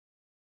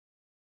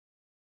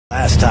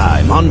Last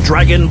time on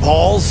Dragon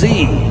Ball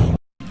Z.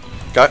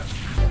 Go.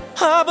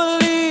 I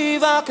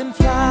believe I can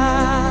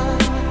fly.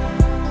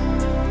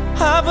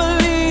 I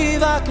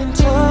believe I can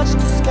touch the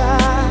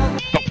sky.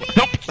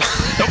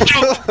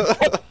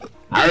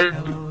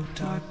 No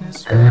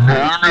darkness.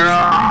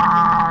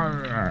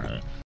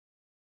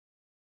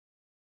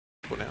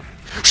 What now?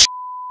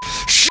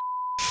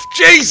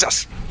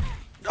 Jesus!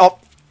 Oh.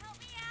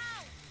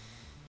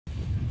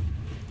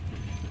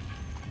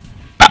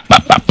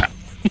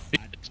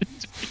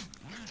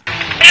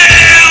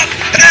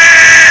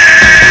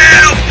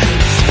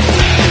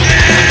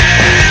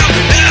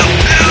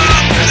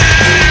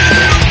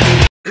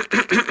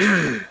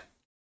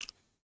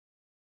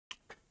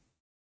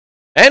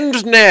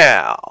 And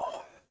now.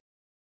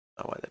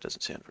 Oh wait, that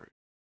doesn't sound very.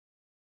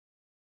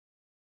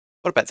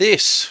 What about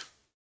this?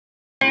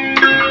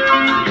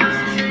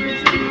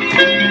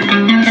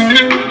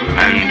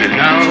 And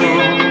now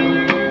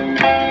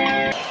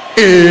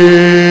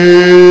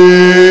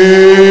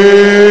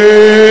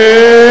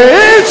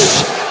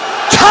It's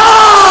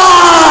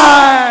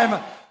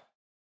time!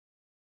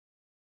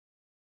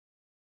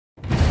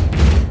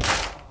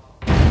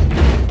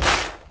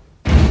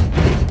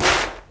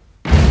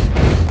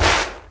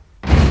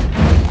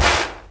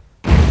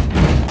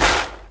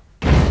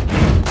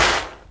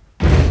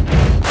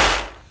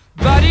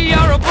 Buddy,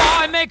 you're a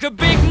boy, make a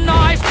big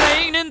noise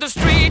playing in the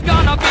street.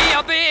 Gonna be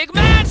a big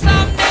man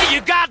someday.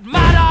 You got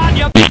mud on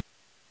your.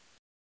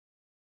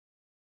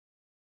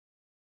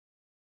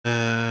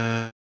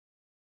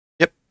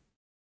 Yep.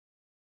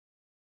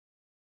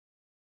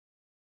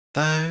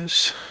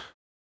 Those.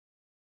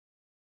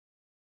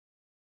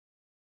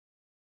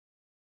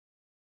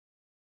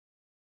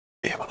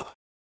 Yeah, one of those.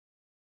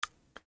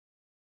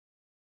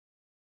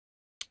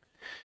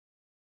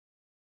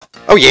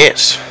 Oh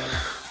yes.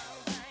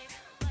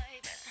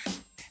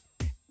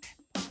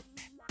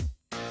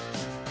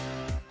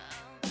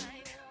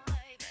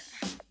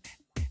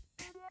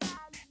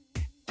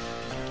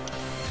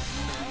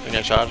 We're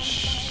gonna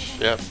charge.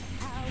 Yep.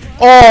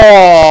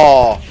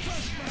 Oh!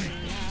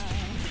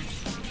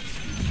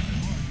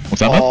 What's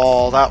that, man?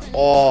 Oh, that.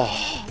 Oh.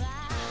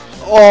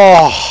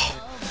 Oh!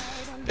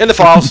 In the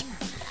files.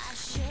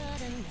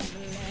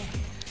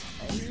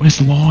 Where's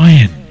the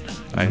lion?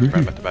 I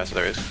ran back to base, so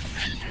there is.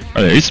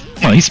 Oh, there is.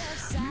 Nice.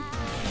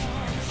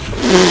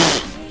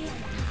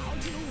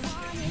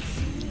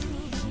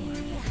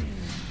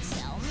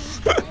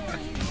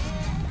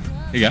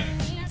 Here you go.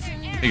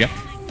 Here you go.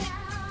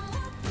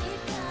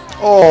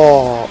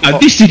 Oh! Oh,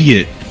 this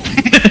idiot!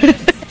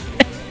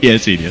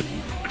 Yes, idiot.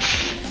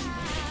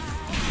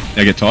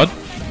 Now get tied.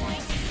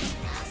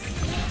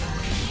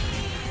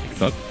 Get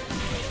tied.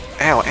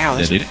 Ow, ow,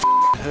 this Did it?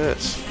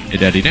 hurts. Yeah,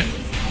 Dad, did it?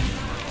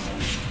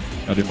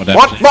 I did my dad.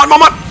 What? Mine!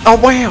 Oh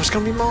wow, it's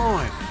gonna be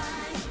mine.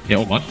 Yeah,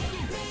 all mine.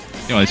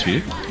 You know this for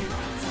you.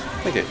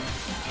 Thank you.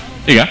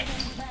 Here you go.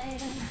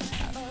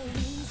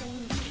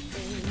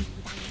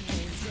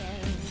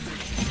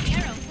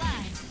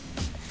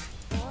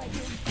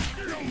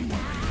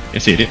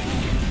 Yes, he did.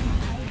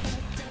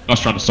 Nice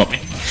trying to stop me.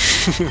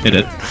 He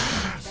did.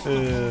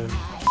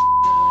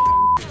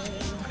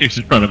 He was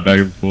just running back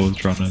and forth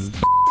trying to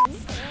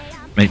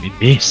make me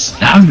miss.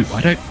 No,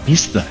 I don't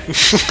miss though.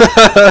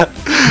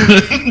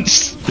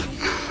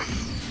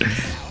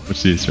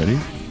 What's this, ready?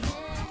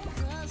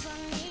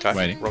 Okay.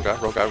 Waiting. Roll go,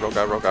 roll go, roll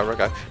go, roll go, roll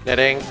go.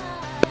 Netting.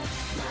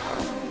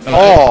 Hello.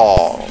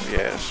 Oh,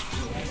 yes.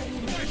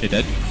 He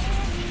did.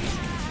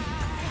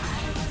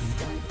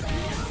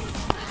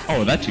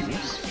 Oh, that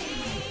tickles.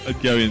 I'd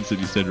go in so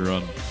you said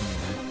run.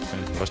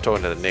 I was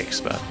talking to the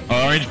Knicks, but.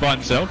 Oh, Orange by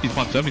himself. He's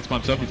by himself. He's by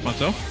himself. He's by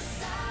himself.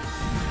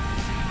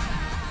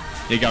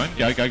 Yeah, going.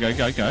 Go, go, go,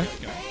 go, go.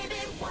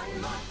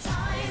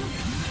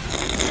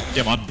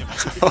 Yeah, man.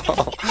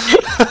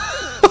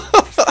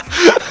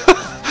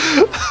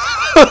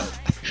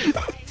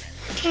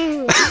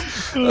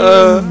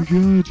 Oh,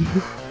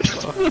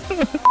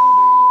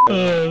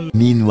 God.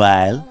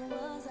 Meanwhile.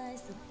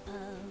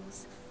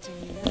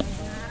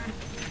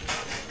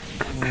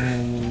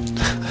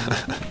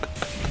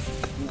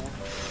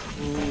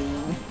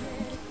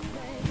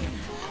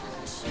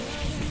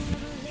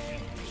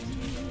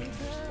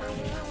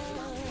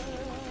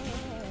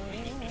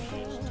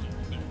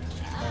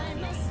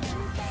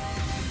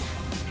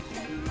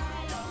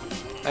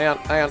 Hang on,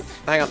 hang on,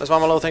 hang on. There's one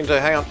more little thing to do.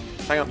 Hang on,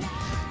 hang on.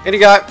 In you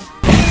go.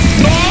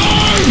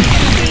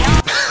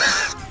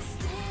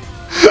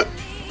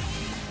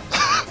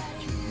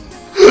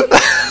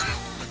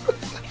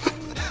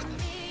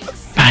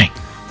 Bang.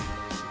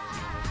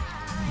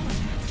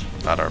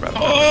 No, don't worry about it.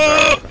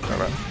 Oh! Don't worry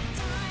about it.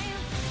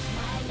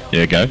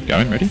 Yeah, go.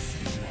 Going. Ready?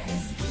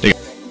 There you go.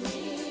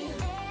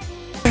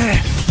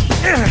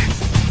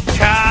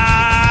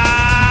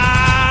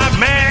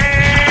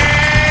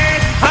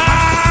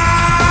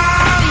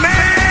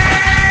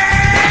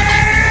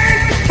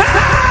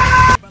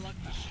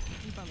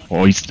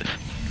 Oh, he's...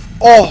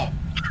 Oh!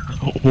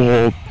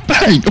 Oh,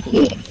 bang!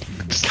 Oh.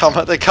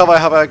 The cover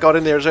have got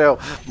in there as well.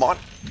 Mine.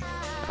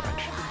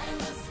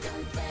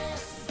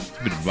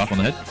 A bit of rough on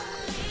the head.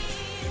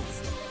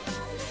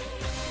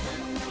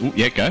 Ooh,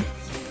 yeah, go.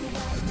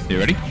 You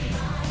ready?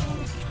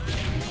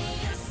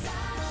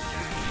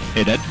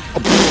 Hey, Dad.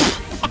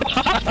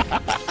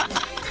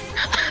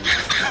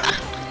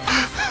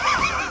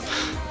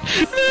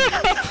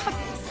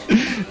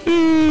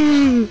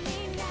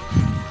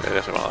 Yeah,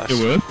 definitely one of Good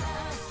those. work.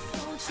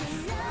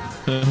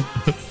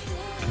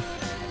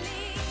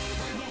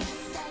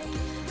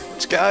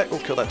 Let's go. We'll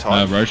kill that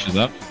time. Roche is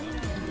up.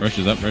 Roche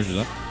is up. Roche is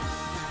up.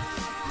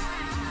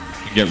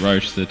 You get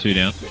Roche, the 2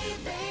 down.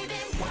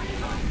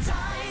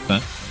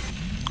 Done.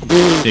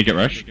 Yeah, get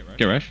Roche. Get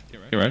Roche. Get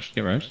Roche.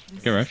 Get Roche.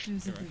 Get Roche.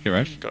 Get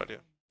Roche. Good idea.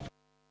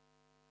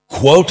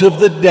 Quote of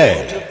the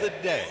day.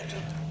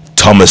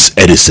 Thomas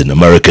Edison,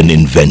 American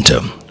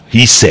inventor.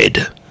 He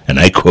said, and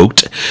I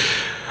quote,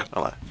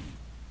 Hello.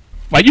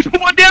 Wait, you put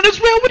one down as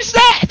well? What is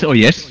that? Oh,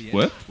 yes.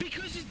 Work.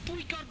 Because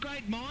we got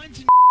great minds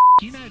and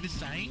you know the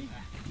saying.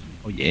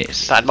 Oh,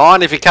 yes. Don't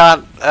mind if you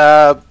can't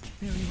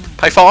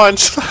pay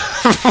fines.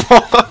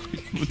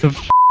 What the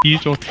f*** are you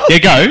talking? Yeah,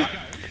 go.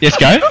 Yes,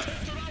 go.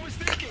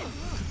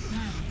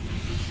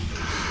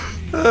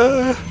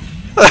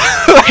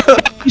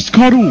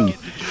 Scottle.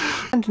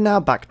 And now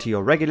back to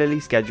your regularly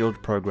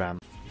scheduled program.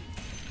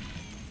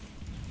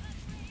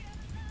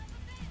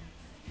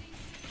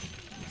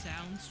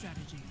 Sound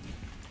strategy.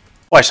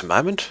 Wait a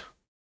moment.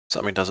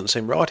 Something doesn't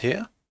seem right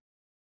here.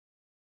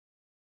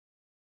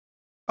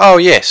 Oh,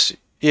 yes.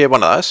 Yeah,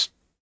 one of those.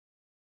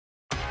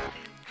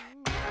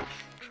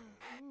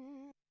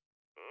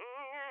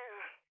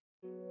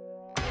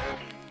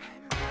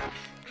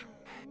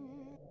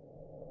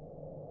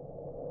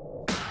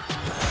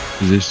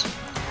 Is this?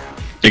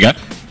 There you go.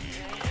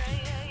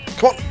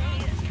 Come on.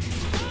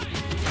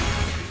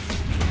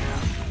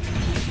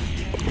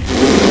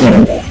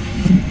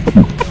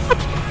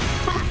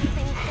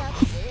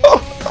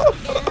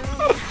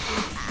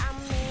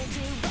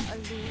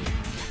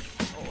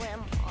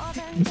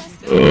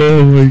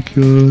 Oh my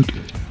god.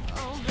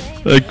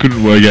 That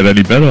couldn't work out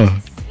any better.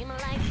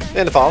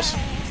 In the files.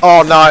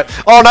 Oh no.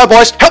 Oh no,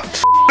 boys. Help!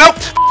 Help!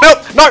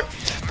 Help! No!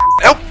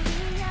 Help!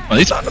 Oh,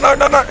 these No,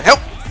 no, no. Help!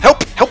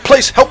 Help! Help,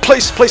 please! Help,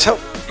 please! Please help!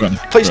 run.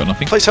 Please! Run,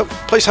 nothing. Please help!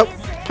 Please help!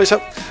 Please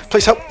help!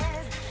 Please help!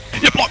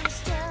 Yeah, block.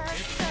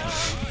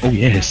 Oh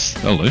yes.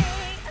 Hello.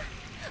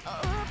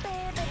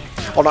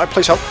 Oh no,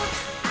 please help!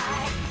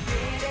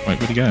 Wait,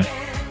 where'd he go?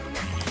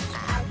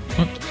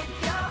 What?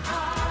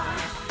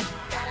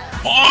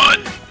 On!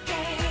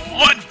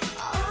 On!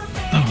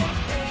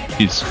 Oh,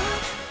 he's.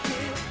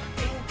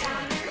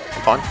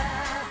 I'm fine.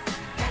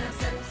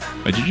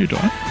 Wait, did you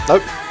die?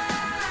 Nope.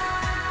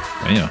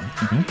 Oh, yeah.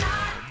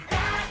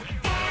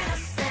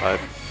 I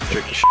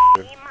took the shit.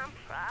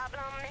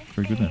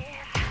 Very good then.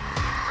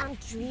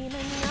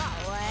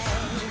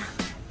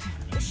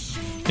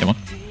 Yeah, on.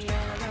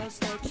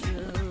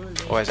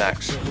 Where's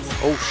Axe?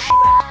 Oh shit.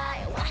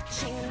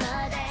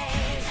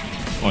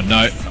 Oh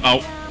no.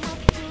 Oh.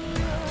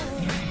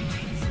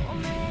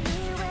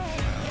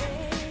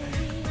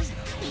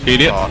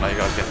 Idiot. Oh no, you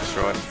guys get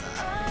destroyed.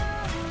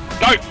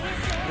 No!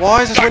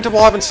 Why is this Winter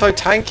Wyvern so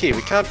tanky?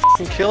 We can't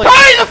fucking kill him.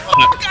 Why the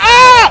fuck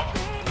up!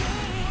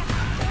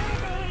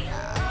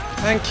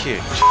 Thank you.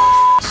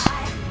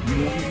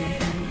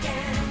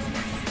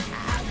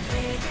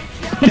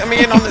 Get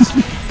me in on this.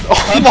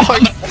 Oh my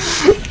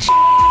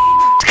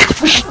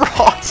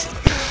Christ.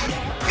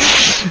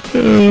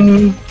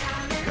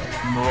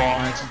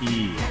 Right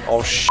here.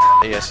 Oh shit.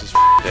 Yes, is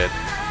dead.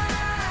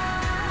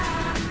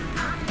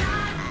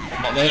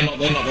 Not there, not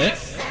there, not there.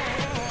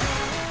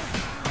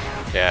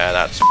 Yeah,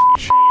 that's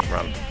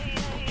run.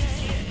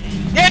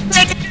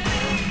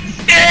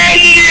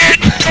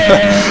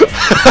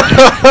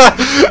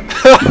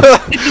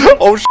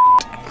 Oh shit.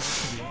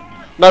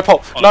 No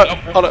pop. No.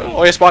 Oh no.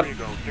 Oh yes, Spine.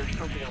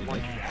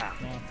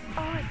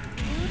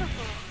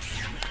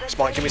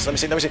 Spine, give me. Let me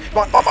see. Let me see.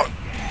 Spine, Spine, Spine.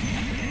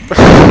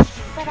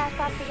 But I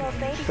thought the old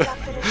lady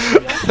doctor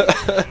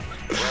was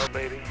Well,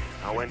 baby,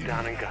 I went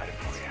down and got it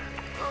for you.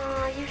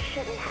 Oh, you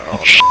shouldn't have.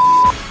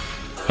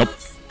 Help.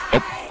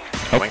 Help.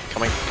 Coming,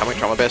 coming, coming.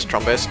 Try my best. Try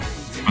my best.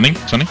 Sunning,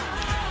 sunning.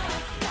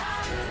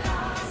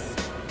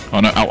 Oh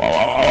no, ow, ow,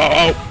 ow,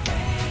 ow, ow.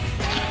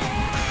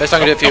 Best I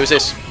can do for you is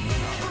this.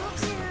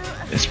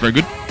 That's very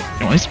good.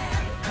 Nice.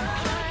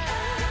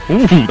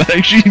 Ooh, that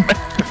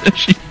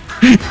actually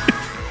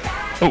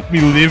helped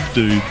me live,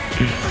 dude.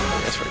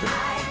 That's very good.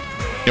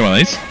 Get one of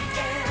these.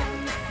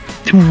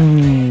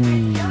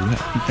 Ooh,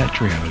 that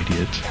trio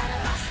idiot.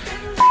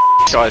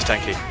 This guy is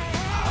tanky.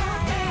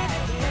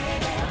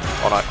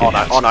 Oh no, oh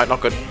no, oh no, not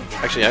good.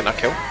 Actually, yeah, not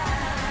kill.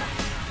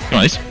 Get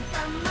one of these.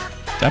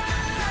 Tap.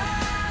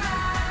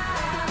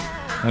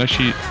 That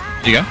actually,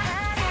 there you go.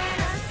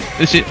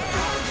 That's it.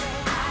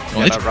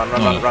 Yeah, no, run,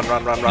 run, run, run,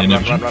 run, run, run,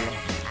 run, run, run.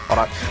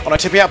 Oh no,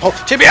 tip me out, Paul.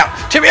 Tip me out!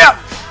 Tip me out!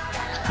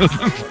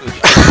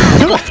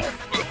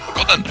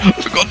 Forgotten!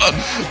 Forgotten!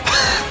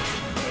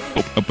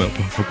 Help, help, help,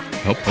 help,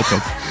 help, help,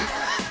 help.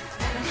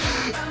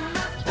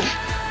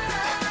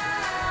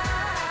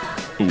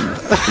 Ooh.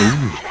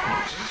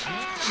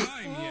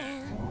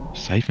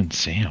 Safe and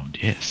sound,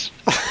 yes.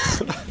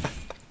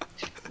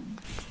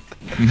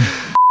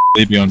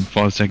 leave you on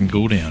 5-second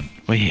cooldown.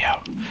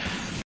 Wow.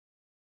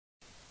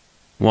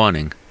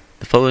 Warning.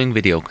 The following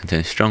video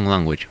contains strong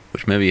language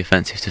which may be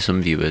offensive to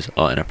some viewers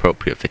or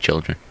inappropriate for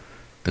children.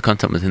 The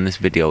content within this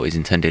video is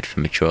intended for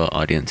mature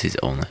audiences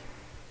only.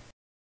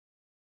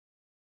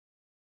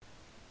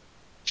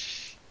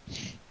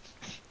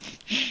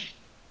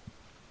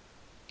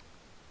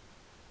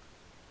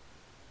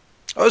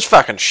 That was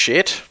fucking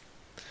shit.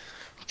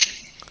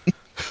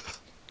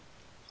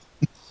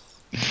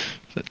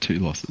 Is that 2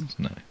 losses?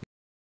 No.